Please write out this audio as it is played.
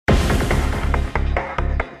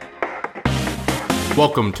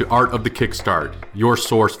Welcome to Art of the Kickstart, your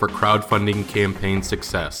source for crowdfunding campaign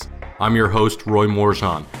success. I'm your host, Roy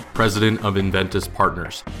Morjan, president of Inventus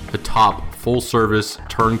Partners, the top full-service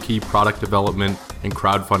turnkey product development and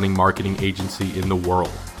crowdfunding marketing agency in the world.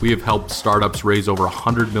 We have helped startups raise over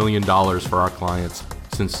 $100 million for our clients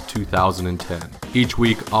since 2010. Each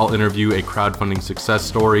week, I'll interview a crowdfunding success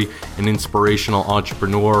story, an inspirational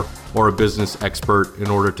entrepreneur, or a business expert in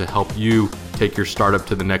order to help you take your startup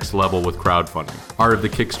to the next level with crowdfunding. Art of the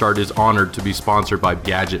Kickstart is honored to be sponsored by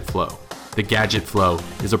Gadget Flow. The Gadget Flow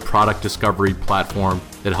is a product discovery platform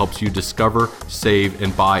that helps you discover, save,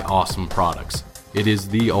 and buy awesome products. It is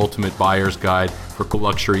the ultimate buyer's guide for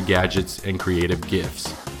luxury gadgets and creative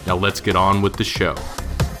gifts. Now let's get on with the show.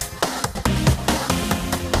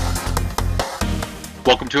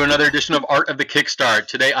 Welcome to another edition of Art of the Kickstart.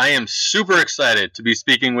 Today I am super excited to be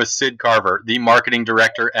speaking with Sid Carver, the marketing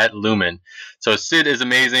director at Lumen. So Sid is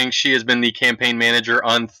amazing. She has been the campaign manager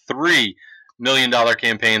on $3 million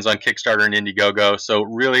campaigns on Kickstarter and Indiegogo. So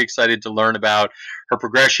really excited to learn about her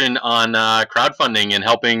progression on crowdfunding and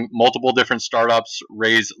helping multiple different startups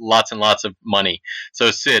raise lots and lots of money. So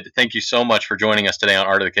Sid, thank you so much for joining us today on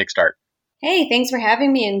Art of the Kickstart. Hey, thanks for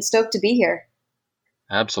having me and stoked to be here.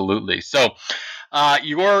 Absolutely. So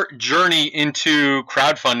your journey into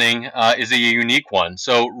crowdfunding is a unique one.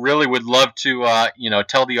 So really would love to,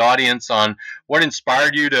 tell the audience on what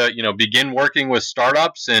inspired you to, begin working with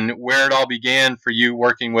startups and where it all began for you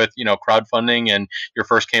working with, crowdfunding and your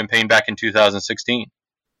first campaign back in 2016.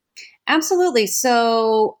 Absolutely.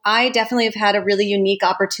 So I definitely have had a really unique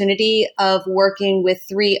opportunity of working with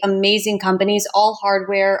three amazing companies, all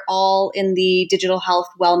hardware, all in the digital health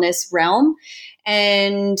wellness realm.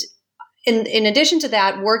 And in addition to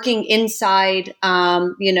that, working inside,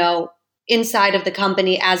 inside of the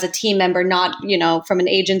company as a team member, not, from an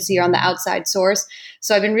agency or on the outside source.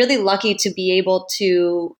 So I've been really lucky to be able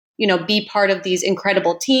to, be part of these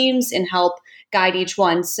incredible teams and help guide each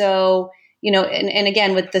one. So, and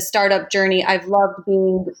again, with the startup journey, I've loved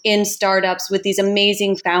being in startups with these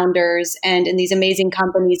amazing founders and in these amazing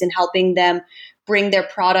companies and helping them bring their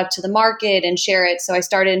product to the market and share it. So I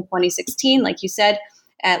started in 2016, like you said,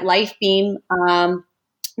 at LifeBeam.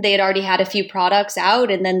 They had already had a few products out,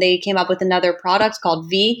 and then they came up with another product called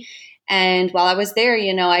V. And while I was there,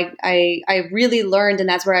 I really learned, and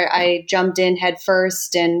that's where I jumped in head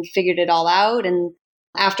first and figured it all out. And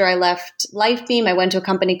after I left LifeBeam, I went to a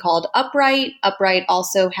company called Upright. Upright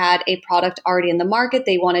also had a product already in the market.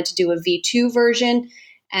 They wanted to do a V2 version.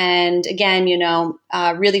 And again,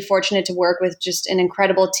 really fortunate to work with just an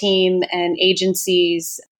incredible team and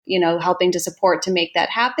agencies, helping to support to make that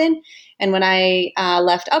happen. And when I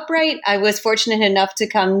left Upright, I was fortunate enough to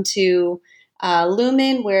come to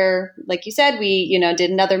Lumen, where, like you said, we,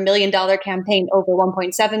 did another $1 million campaign, over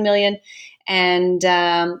 1.7 million. And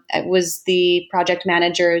I was the project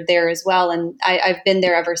manager there as well. And I've been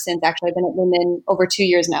there ever since. Actually, I've been at Lumen over 2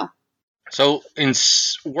 years now. So in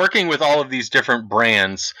working with all of these different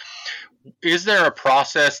brands, is there a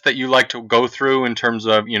process that you like to go through in terms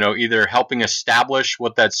of, either helping establish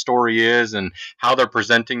what that story is and how they're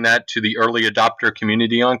presenting that to the early adopter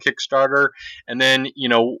community on Kickstarter? And then,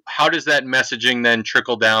 how does that messaging then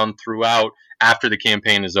trickle down throughout after the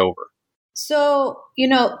campaign is over? So,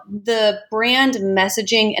 the brand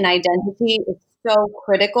messaging and identity is so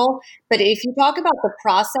critical. But if you talk about the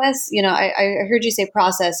process, I heard you say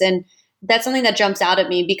process, and that's something that jumps out at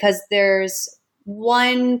me because there's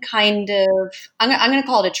one kind of, I'm going to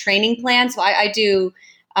call it a training plan. So I do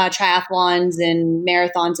triathlons and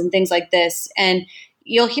marathons and things like this. And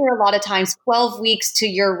you'll hear a lot of times 12 weeks to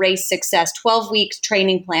your race success, 12 weeks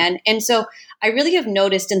training plan. And so I really have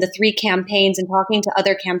noticed in the three campaigns and talking to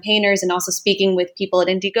other campaigners and also speaking with people at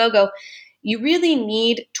Indiegogo, you really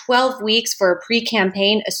need 12 weeks for a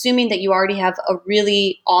pre-campaign, assuming that you already have a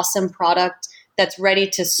really awesome product that's ready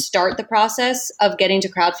to start the process of getting to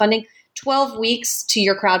crowdfunding. 12 weeks to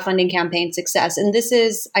your crowdfunding campaign success. And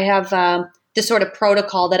I have this sort of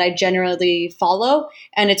protocol that I generally follow,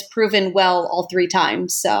 and it's proven well all three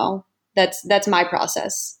times. So that's my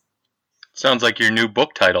process. Sounds like your new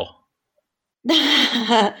book title.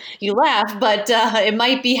 You laugh, but it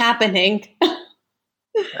might be happening.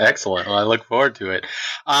 Excellent. Well, I look forward to it.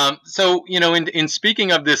 So, in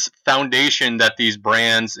speaking of this foundation that these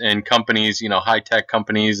brands and companies, high-tech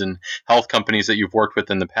companies and health companies that you've worked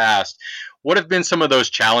with in the past, what have been some of those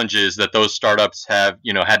challenges that those startups have,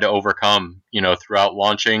 had to overcome, throughout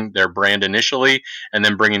launching their brand initially and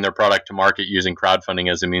then bringing their product to market using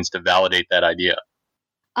crowdfunding as a means to validate that idea?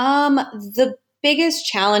 The biggest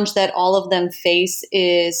challenge that all of them face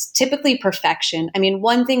is typically perfection. I mean,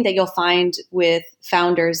 one thing that you'll find with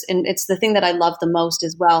founders, and it's the thing that I love the most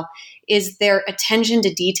as well, is their attention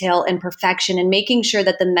to detail and perfection and making sure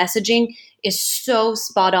that the messaging is so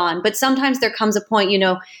spot on. But sometimes there comes a point,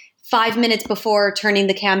 5 minutes before turning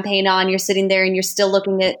the campaign on, you're sitting there and you're still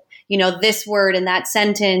looking at, this word and that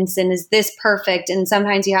sentence, and is this perfect? And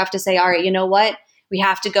sometimes you have to say, all right, you know what? We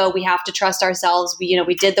have to go. We have to trust ourselves.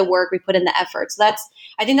 We did the work. We put in the effort. So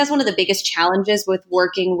I think that's one of the biggest challenges with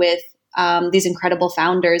working with these incredible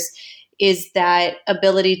founders, is that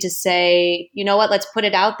ability to say, you know what, let's put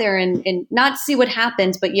it out there and not see what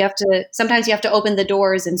happens, but sometimes you have to open the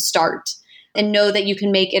doors and start and know that you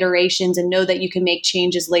can make iterations and know that you can make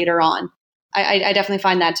changes later on. I definitely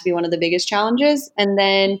find that to be one of the biggest challenges. And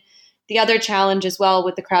then the other challenge as well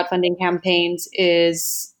with the crowdfunding campaigns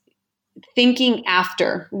is thinking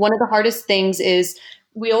after. One of the hardest things is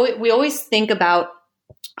we always think about,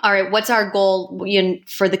 all right, what's our goal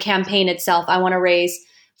for the campaign itself? I want to raise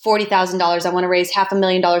 $40,000. I want to raise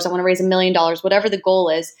 $500,000. I want to raise $1 million, whatever the goal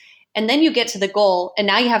is. And then you get to the goal and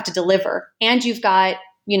now you have to deliver. And you've got,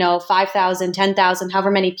 5,000, 10,000,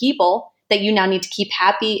 however many people that you now need to keep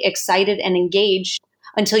happy, excited, and engaged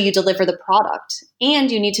until you deliver the product. And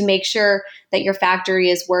you need to make sure that your factory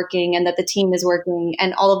is working and that the team is working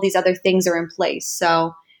and all of these other things are in place.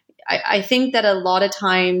 So I think that a lot of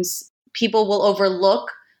times people will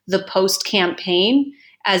overlook the post-campaign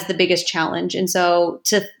as the biggest challenge. And so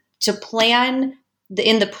to plan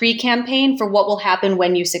in the pre-campaign for what will happen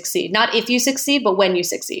when you succeed, not if you succeed, but when you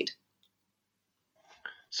succeed.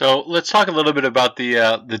 So let's talk a little bit about the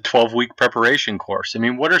 12-week preparation course. I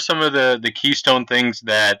mean, what are some of the keystone things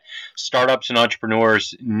that startups and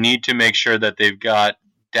entrepreneurs need to make sure that they've got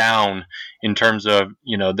down in terms of,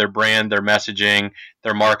 their brand, their messaging,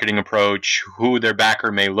 their marketing approach, who their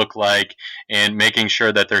backer may look like, and making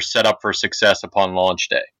sure that they're set up for success upon launch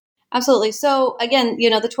day? Absolutely. So again,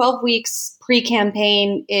 the 12 weeks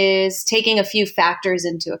pre-campaign is taking a few factors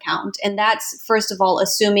into account. And that's, first of all,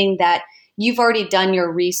 assuming that you've already done your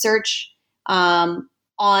research on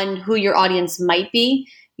who your audience might be.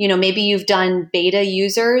 Maybe you've done beta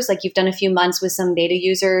users, like you've done a few months with some beta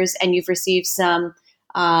users and you've received some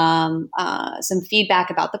feedback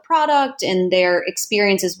about the product and their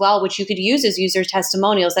experience as well, which you could use as user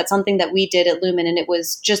testimonials. That's something that we did at Lumen and it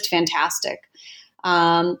was just fantastic,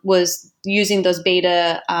 was using those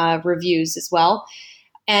beta reviews as well.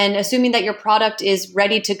 And assuming that your product is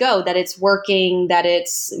ready to go, that it's working, that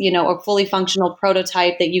it's, a fully functional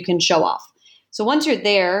prototype that you can show off. So once you're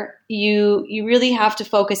there, you really have to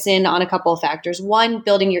focus in on a couple of factors. One,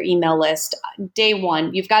 building your email list. Day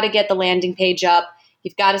one, you've got to get the landing page up.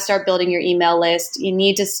 You've got to start building your email list. You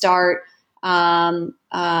need to start thinking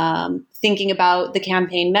about the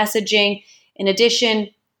campaign messaging. In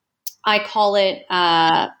addition, I call it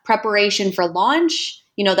preparation for launch.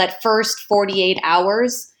 That first 48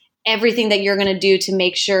 hours, everything that you're going to do to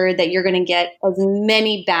make sure that you're going to get as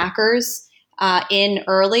many backers in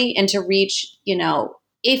early and to reach,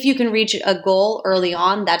 if you can reach a goal early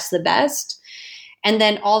on, that's the best. And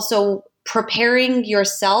then also preparing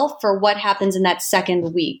yourself for what happens in that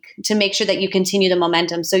second week to make sure that you continue the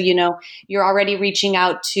momentum. So, you're already reaching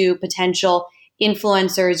out to potential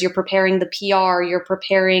influencers, you're preparing the PR, you're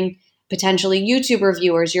preparing potentially YouTube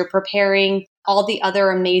reviewers, you're preparing all the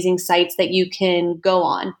other amazing sites that you can go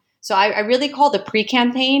on. So I really call the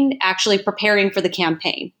pre-campaign actually preparing for the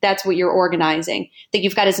campaign. That's what you're organizing, that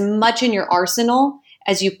you've got as much in your arsenal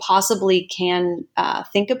as you possibly can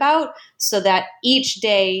think about so that each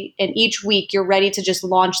day and each week you're ready to just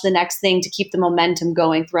launch the next thing to keep the momentum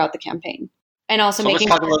going throughout the campaign. And also making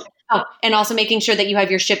sure that you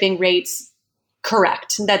have your shipping rates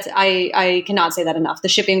correct. That's I cannot say that enough. The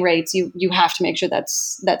shipping rates, you have to make sure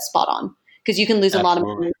that's spot on, because you can lose a lot of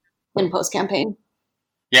money in post-campaign.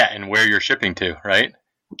 Yeah, and where you're shipping to, right?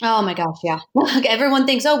 Oh my gosh, yeah. Everyone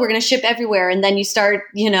thinks, we're going to ship everywhere. And then you start,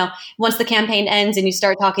 once the campaign ends and you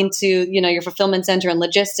start talking to, your fulfillment center and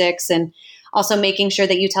logistics, and also making sure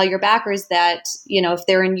that you tell your backers that, if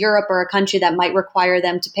they're in Europe or a country that might require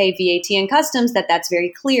them to pay VAT and customs, that's very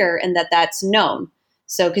clear and that's known.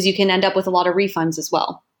 So, because you can end up with a lot of refunds as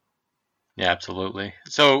well. Yeah, absolutely.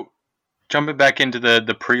 So jumping back into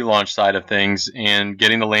the pre-launch side of things and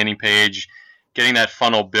getting the landing page, getting that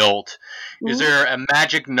funnel built, is there a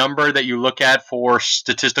magic number that you look at for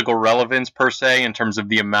statistical relevance per se in terms of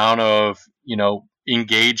the amount of,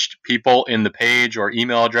 engaged people in the page or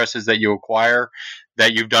email addresses that you acquire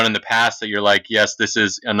that you've done in the past that you're like, yes, this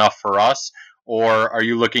is enough for us? Or are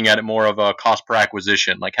you looking at it more of a cost per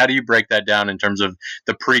acquisition? Like, how do you break that down in terms of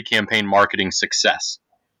the pre-campaign marketing success?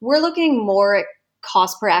 we're looking more at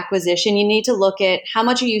cost per acquisition. You need to look at how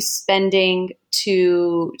much are you spending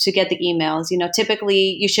to get the emails.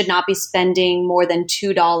 Typically you should not be spending more than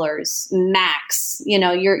 $2 max.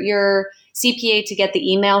 Your CPA to get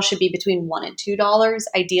the email should be between $1 and $2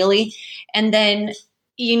 ideally. And then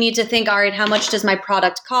you need to think, all right, how much does my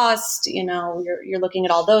product cost? You're looking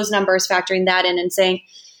at all those numbers, factoring that in and saying,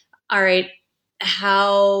 all right,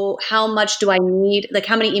 how much do I need? Like,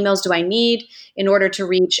 how many emails do I need in order to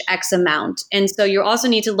reach X amount? And so you also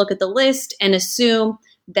need to look at the list and assume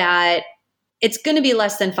that it's going to be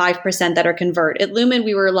less than 5% that are convert. At Lumen,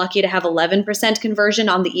 we were lucky to have 11% conversion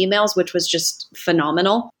on the emails, which was just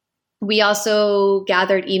phenomenal. We also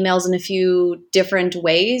gathered emails in a few different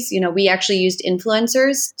ways. We actually used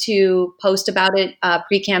influencers to post about it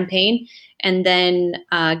pre-campaign and then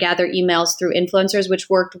gather emails through influencers, which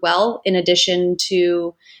worked well, in addition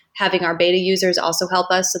to having our beta users also help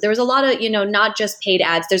us. So there was a lot of, not just paid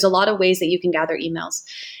ads. There's a lot of ways that you can gather emails.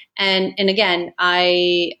 And again,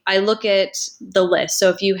 I look at the list. So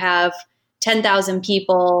if you have 10,000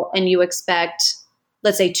 people and you expect,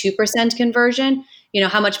 let's say 2% conversion,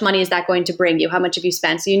 how much money is that going to bring you? How much have you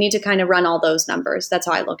spent? So you need to kind of run all those numbers. That's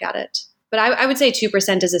how I look at it. But I would say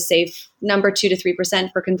 2% is a safe number, 2 to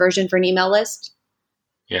 3% for conversion for an email list.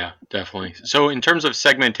 Yeah, definitely. So in terms of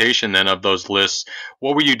segmentation then of those lists,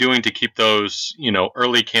 what were you doing to keep those,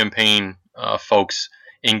 early campaign folks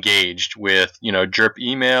engaged with, JERP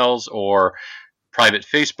emails or private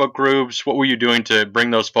Facebook groups? What were you doing to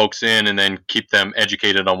bring those folks in and then keep them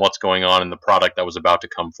educated on what's going on in the product that was about to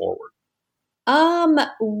come forward?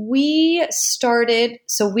 We started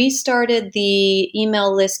the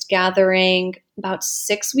email list gathering about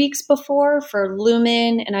 6 weeks before for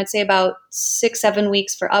Lumen, and I'd say about 6-7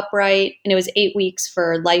 weeks for Upright, and it was 8 weeks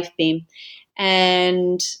for LifeBeam.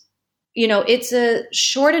 And, it's a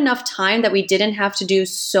short enough time that we didn't have to do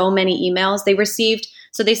so many emails.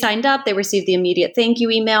 They signed up, they received the immediate thank you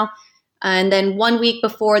email. And then 1 week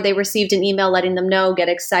before, they received an email letting them know, get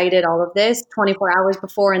excited, all of this, 24 hours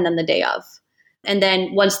before, and then the day of. And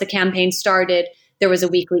then once the campaign started, there was a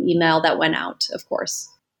weekly email that went out, of course.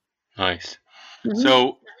 Nice. Mm-hmm.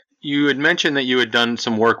 So you had mentioned that you had done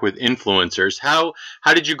some work with influencers. How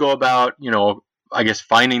did you go about, I guess,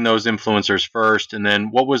 finding those influencers first? And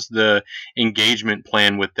then what was the engagement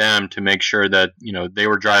plan with them to make sure that, they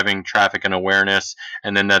were driving traffic and awareness,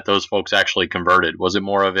 and then that those folks actually converted? Was it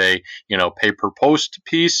more of a, pay per post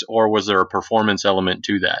piece, or was there a performance element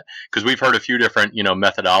to that? Because we've heard a few different,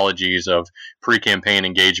 methodologies of pre-campaign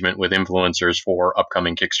engagement with influencers for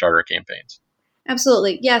upcoming Kickstarter campaigns.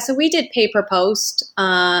 Absolutely. Yeah. So we did pay per post,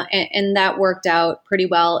 and that worked out pretty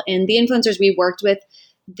well. And the influencers we worked with,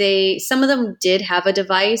 some of them did have a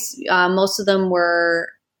device. Most of them were,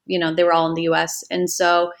 they were all in the US. And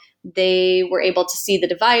so they were able to see the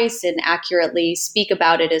device and accurately speak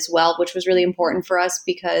about it as well, which was really important for us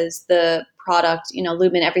because the product,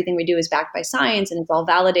 Lumen, everything we do is backed by science and it's all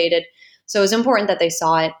validated. So it was important that they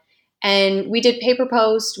saw it. And we did pay per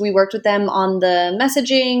post. We worked with them on the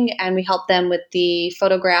messaging and we helped them with the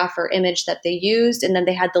photograph or image that they used. And then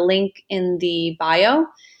they had the link in the bio.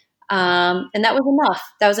 And that was enough.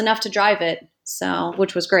 That was enough to drive it. So,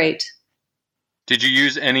 which was great. Did you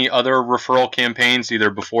use any other referral campaigns either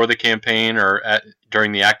before the campaign or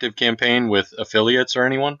during the active campaign with affiliates or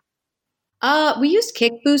anyone? We used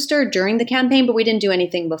Kickbooster during the campaign, but we didn't do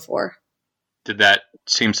anything before. Did that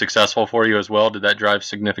seem successful for you as well? Did that drive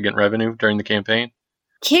significant revenue during the campaign?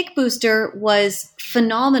 Kickbooster was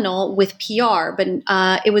phenomenal with PR, but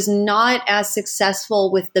it was not as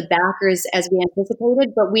successful with the backers as we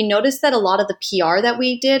anticipated. But we noticed that a lot of the PR that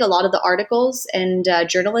we did, a lot of the articles and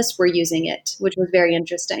journalists were using it, which was very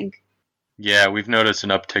interesting. Yeah, we've noticed an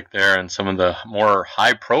uptick there, and some of the more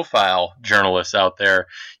high-profile journalists out there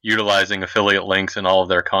utilizing affiliate links in all of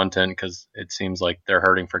their content because it seems like they're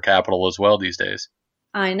hurting for capital as well these days.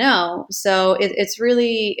 I know. So it's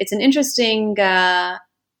an interesting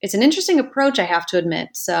approach, I have to admit.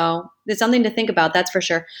 So it's something to think about, that's for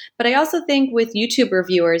sure. But I also think with YouTube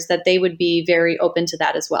reviewers that they would be very open to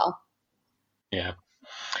that as well. Yeah.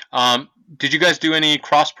 Did you guys do any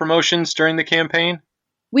cross promotions during the campaign?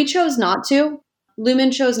 We chose not to. Lumen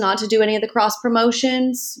chose not to do any of the cross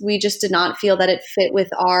promotions. We just did not feel that it fit with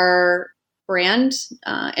our brand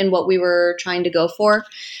and what we were trying to go for.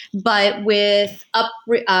 But with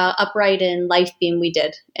Upright and LifeBeam, we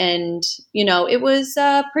did. And, it was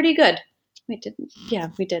pretty good. We didn't. Yeah,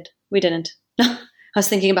 we did. We didn't. I was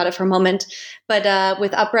thinking about it for a moment. But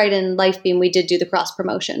with Upright and LifeBeam, we did do the cross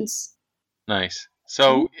promotions. Nice.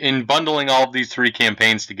 So in bundling all of these three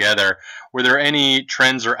campaigns together, were there any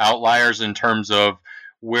trends or outliers in terms of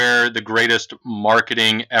where the greatest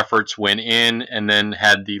marketing efforts went in and then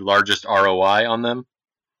had the largest ROI on them?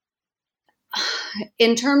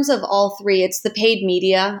 In terms of all three, it's the paid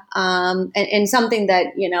media. And something that,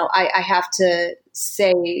 I have to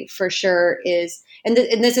say for sure is, and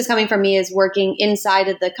this is coming from me, is working inside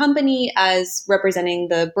of the company as representing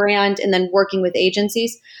the brand and then working with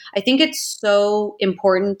agencies. I think it's so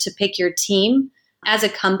important to pick your team as a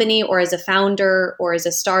company or as a founder or as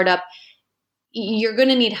a startup. You're going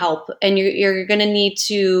to need help, and you're going to need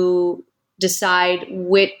to decide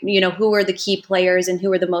who are the key players and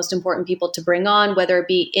who are the most important people to bring on, whether it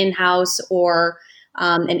be in-house or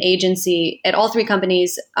an agency. At all three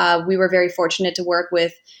companies, we were very fortunate to work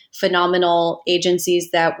with phenomenal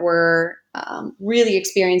agencies that were really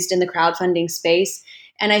experienced in the crowdfunding space.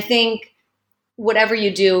 And I think whatever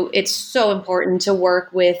you do, it's so important to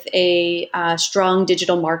work with a strong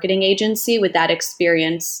digital marketing agency with that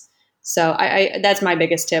experience. So I that's my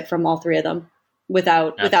biggest tip from all three of them.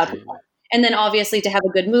 Without. And then obviously to have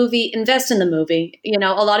a good movie, invest in the movie. A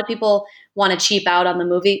lot of people want to cheap out on the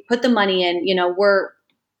movie. Put the money in. We're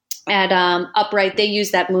at Upright. They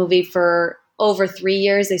use that movie for over 3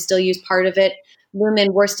 years. They still use part of it.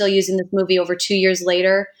 Lumen, we're still using this movie over 2 years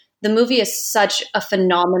later. The movie is such a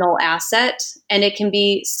phenomenal asset, and it can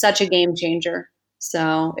be such a game changer.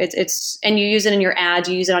 So it's and you use it in your ads,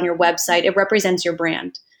 you use it on your website. It represents your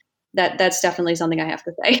brand. That's definitely something I have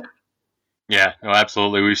to say. Yeah, no,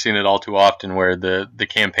 absolutely. We've seen it all too often where the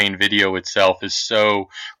campaign video itself is so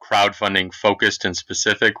crowdfunding focused and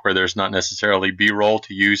specific, where there's not necessarily B-roll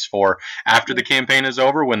to use for after the campaign is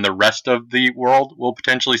over when the rest of the world will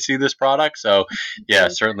potentially see this product. So yeah,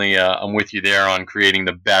 certainly I'm with you there on creating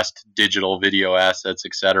the best digital video assets,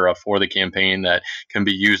 et cetera, for the campaign that can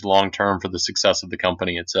be used long-term for the success of the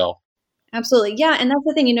company itself. Absolutely. Yeah. And that's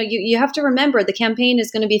the thing, you have to remember the campaign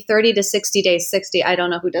is going to be 30 to 60 days, 60. I don't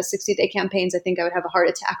know who does 60-day campaigns. I think I would have a heart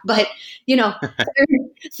attack, but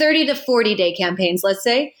 30 to 40-day campaigns, let's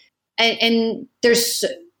say. And there's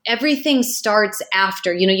everything starts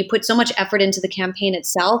after, you put so much effort into the campaign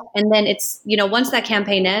itself. And then it's, once that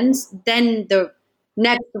campaign ends, then the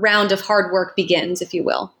next round of hard work begins, if you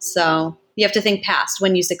will. So you have to think past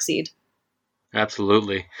when you succeed.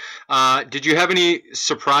 Absolutely. Did you have any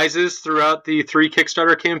surprises throughout the 3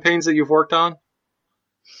 Kickstarter campaigns that you've worked on?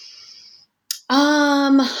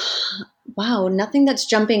 Wow, nothing that's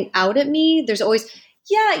jumping out at me. There's always,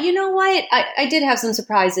 you know what? I did have some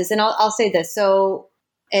surprises, and I'll say this. So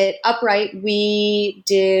at Upright, we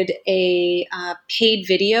did a paid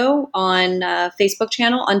video on Facebook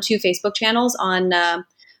channel, on 2 Facebook channels, on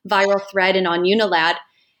Viral Thread and on Unilad.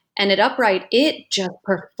 And at Upright, it just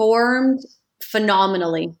performed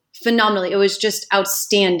phenomenally. It was just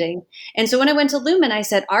outstanding. And so when I went to Lumen, I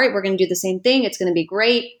said, all right, we're going to do the same thing. It's going to be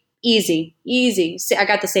great. Easy. I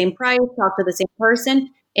got the same price, talked to the same person,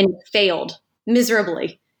 and it failed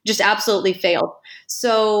miserably. Just absolutely failed.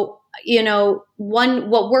 So,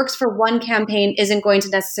 what works for one campaign isn't going to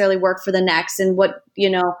necessarily work for the next. And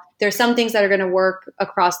there's some things that are going to work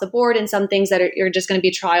across the board and some things that are just going to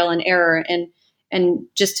be trial and error. And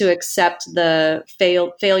just to accept the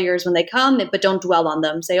failures when they come, but don't dwell on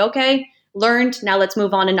them. Say, okay, learned, now let's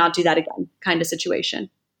move on and not do that again, kind of situation.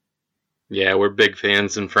 Yeah, we're big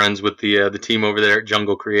fans and friends with the team over there at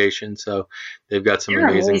Jungle Creation. So they've got some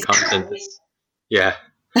amazing content. Yeah.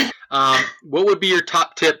 What would be your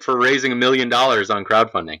top tip for raising $1 million on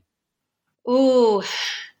crowdfunding? Ooh,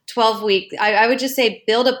 12 weeks. I would just say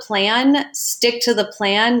build a plan, stick to the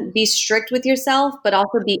plan, be strict with yourself, but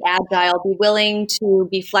also be agile, be willing to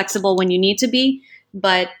be flexible when you need to be.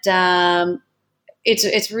 But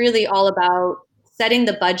it's really all about setting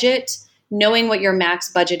the budget, knowing what your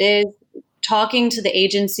max budget is, talking to the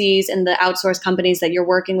agencies and the outsource companies that you're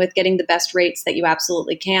working with, getting the best rates that you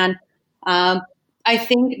absolutely can. I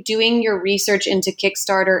think doing your research into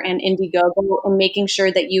Kickstarter and Indiegogo and making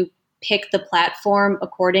sure that you pick the platform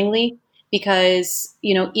accordingly, because,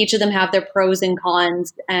 each of them have their pros and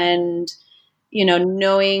cons, and,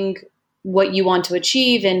 knowing what you want to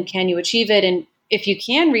achieve and can you achieve it. And if you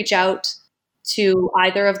can reach out to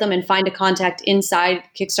either of them and find a contact inside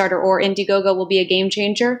Kickstarter or Indiegogo will be a game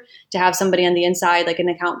changer to have somebody on the inside, like an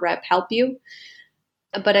account rep, help you.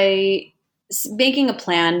 But making a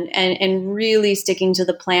plan and really sticking to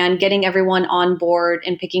the plan, getting everyone on board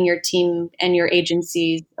and picking your team and your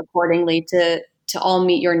agencies accordingly to all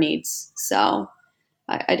meet your needs. So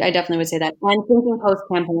I definitely would say that. And thinking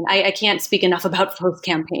post-campaign. I can't speak enough about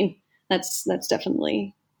post-campaign. That's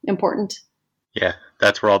definitely important. Yeah,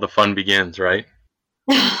 that's where all the fun begins, right?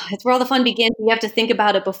 It's where all the fun begins. You have to think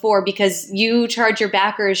about it before, because you charge your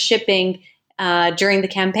backers shipping during the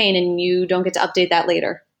campaign, and you don't get to update that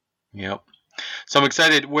later. Yep. So I'm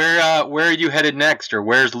excited. Where are you headed next, or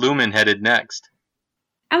where's Lumen headed next?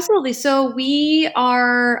 Absolutely. So we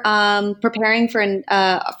are preparing for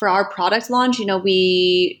our product launch.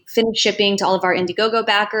 We finished shipping to all of our Indiegogo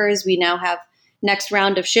backers. We now have next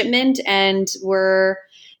round of shipment, and we're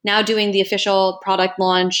now doing the official product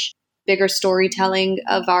launch, bigger storytelling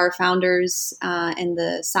of our founders and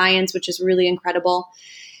the science, which is really incredible.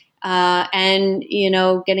 And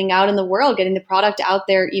getting out in the world, getting the product out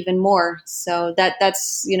there even more. So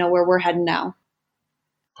that's where we're heading now.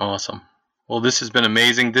 Awesome. Well, this has been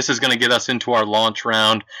amazing. This is going to get us into our launch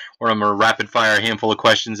round, where I'm going to rapid fire a handful of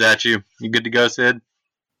questions at you. You good to go, Sid?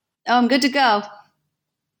 Oh, I'm good to go.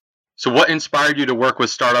 So what inspired you to work with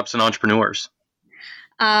startups and entrepreneurs?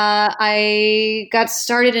 I got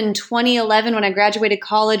started in 2011 when I graduated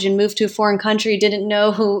college and moved to a foreign country, didn't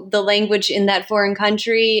know the language in that foreign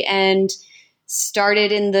country, and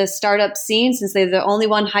started in the startup scene since they're the only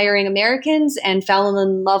one hiring Americans, and fell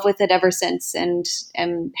in love with it ever since, and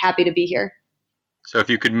am happy to be here. So if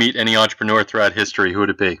you could meet any entrepreneur throughout history, who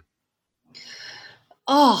would it be?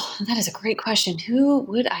 Oh, that is a great question. Who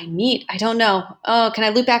would I meet? I don't know. Oh, can I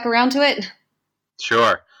loop back around to it?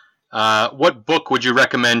 Sure. What book would you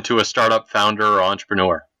recommend to a startup founder or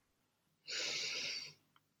entrepreneur?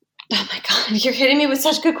 Oh my God, you're hitting me with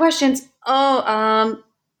such good questions. Oh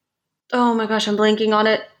my gosh, I'm blanking on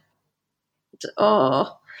it.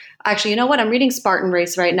 Oh, actually, you know what? I'm reading Spartan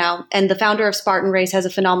Race right now, and the founder of Spartan Race has a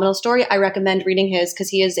phenomenal story. I recommend reading his because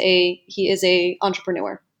he is a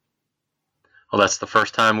entrepreneur. Well, that's the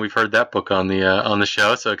first time we've heard that book on the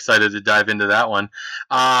show, so excited to dive into that one.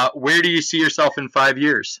 Where do you see yourself in 5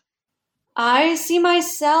 years? I see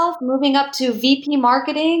myself moving up to VP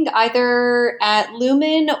marketing, either at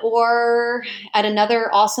Lumen or at another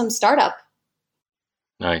awesome startup.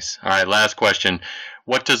 Nice. All right, last question.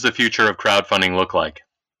 What does the future of crowdfunding look like?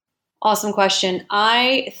 Awesome question.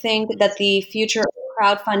 I think that the future of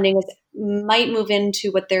crowdfunding might move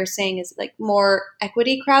into what they're saying is like more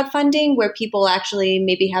equity crowdfunding, where people actually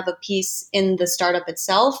maybe have a piece in the startup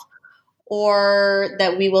itself, or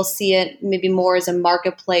that we will see it maybe more as a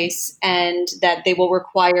marketplace, and that they will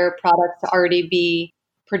require products to already be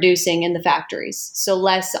producing in the factories. So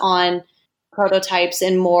less on prototypes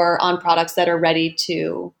and more on products that are ready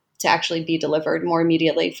to actually be delivered more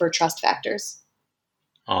immediately for trust factors.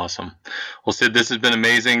 Awesome. Well, Sid, this has been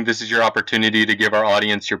amazing. This is your opportunity to give our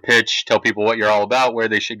audience your pitch, tell people what you're all about, where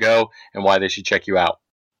they should go, and why they should check you out.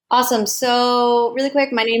 Awesome. So really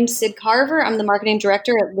quick, my name's Sid Carver. I'm the marketing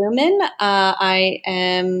director at Lumen.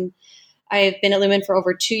 I've been at Lumen for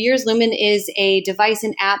over 2 years. Lumen is a device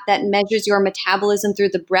and app that measures your metabolism through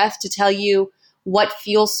the breath to tell you what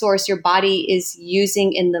fuel source your body is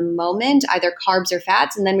using in the moment, either carbs or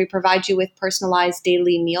fats. And then we provide you with personalized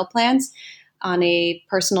daily meal plans. On a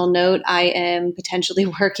personal note, I am potentially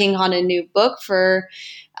working on a new book for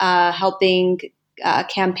helping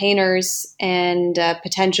campaigners and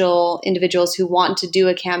potential individuals who want to do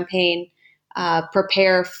a campaign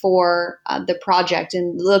prepare for the project,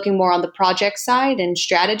 and looking more on the project side and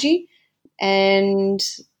strategy. And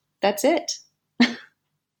that's it.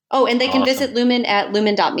 Oh, and they can visit Lumen at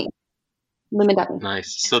lumen.me. Lumen.me.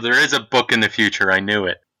 Nice. So there is a book in the future. I knew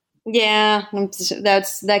it. Yeah,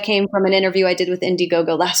 that came from an interview I did with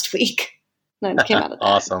Indiegogo last week. That came out of that.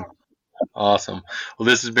 Awesome. Well,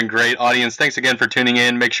 this has been great. Audience, thanks again for tuning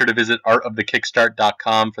in. Make sure to visit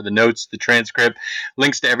artofthekickstart.com for the notes, the transcript,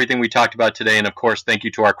 links to everything we talked about today. And of course, thank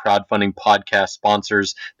you to our crowdfunding podcast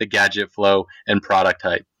sponsors, The Gadget Flow and Product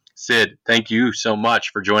Hype. Sid, thank you so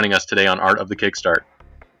much for joining us today on Art of the Kickstart.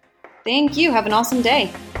 Thank you. Have an awesome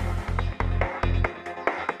day.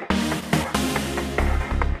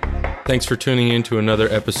 Thanks for tuning in to another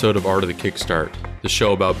episode of Art of the Kickstart, the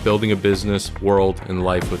show about building a business, world, and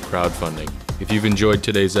life with crowdfunding. If you've enjoyed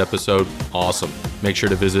today's episode, awesome. Make sure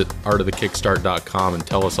to visit artofthekickstart.com and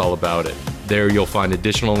tell us all about it. There you'll find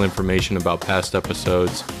additional information about past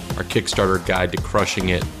episodes, our Kickstarter guide to crushing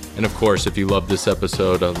it, and of course, if you love this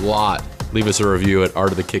episode a lot, leave us a review at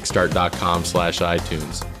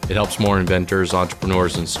artofthekickstart.com/iTunes. It helps more inventors,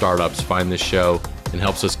 entrepreneurs, and startups find this show and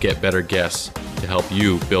helps us get better guests to help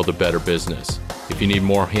you build a better business. If you need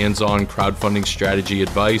more hands-on crowdfunding strategy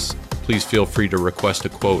advice, please feel free to request a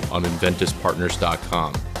quote on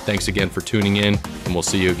inventuspartners.com. Thanks again for tuning in, and we'll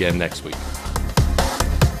see you again next week.